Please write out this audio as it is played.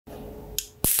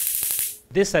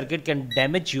This circuit can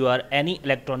damage your any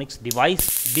electronics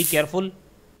device. Be careful.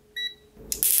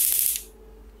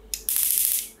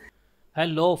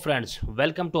 Hello friends,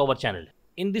 welcome to our channel.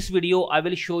 In this video, I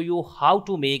will show you how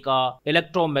to make a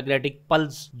electromagnetic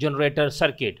pulse generator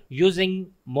circuit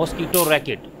using mosquito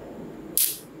racket.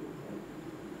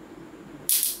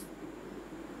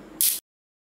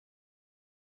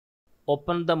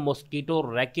 Open the mosquito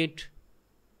racket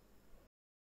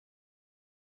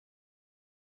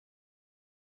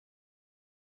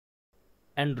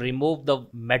and remove the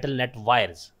metal net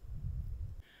wires.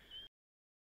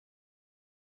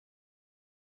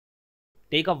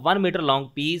 Take a 1 meter long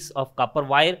piece of copper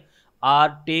wire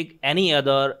or take any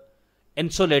other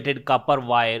insulated copper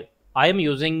wire. I am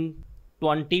using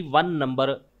 21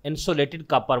 number insulated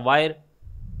copper wire.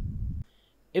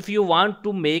 If you want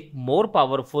to make more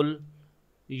powerful,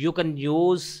 you can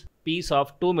use piece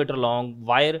of 2 meter long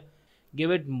wire.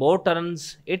 Give it more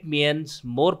turns, it means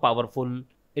more powerful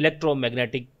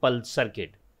electromagnetic pulse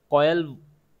circuit. Coil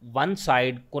one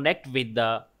side connect with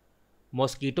the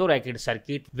mosquito racket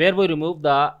circuit where we remove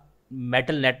the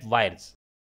metal net wires.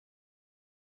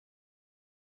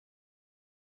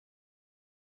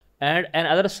 And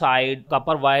another side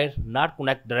copper wire not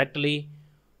connect directly.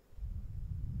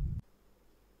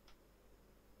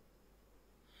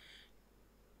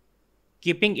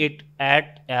 Keeping it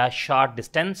at a short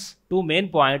distance to main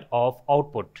point of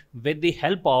output with the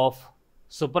help of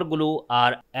super glue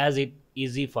or as it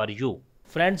easy for you.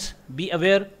 Friends, be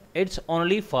aware it's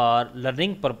only for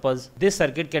learning purpose. This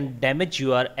circuit can damage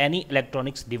your any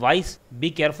electronics device.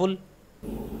 Be careful.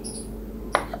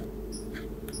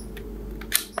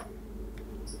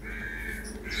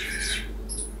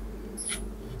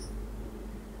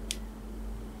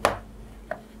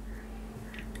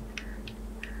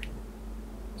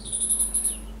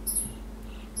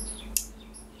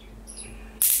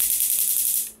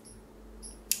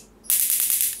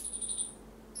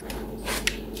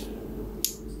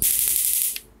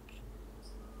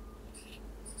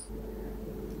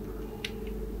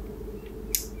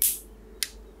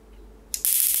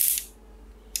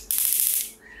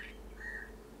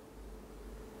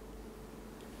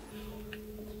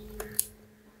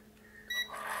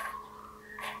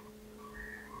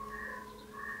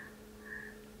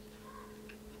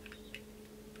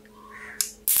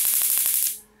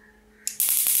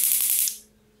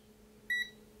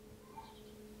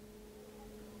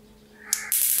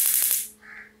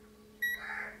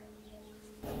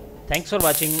 Thanks for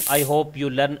watching. I hope you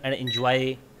learn and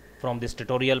enjoy from this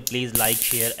tutorial. Please like,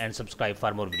 share and subscribe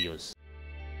for more videos.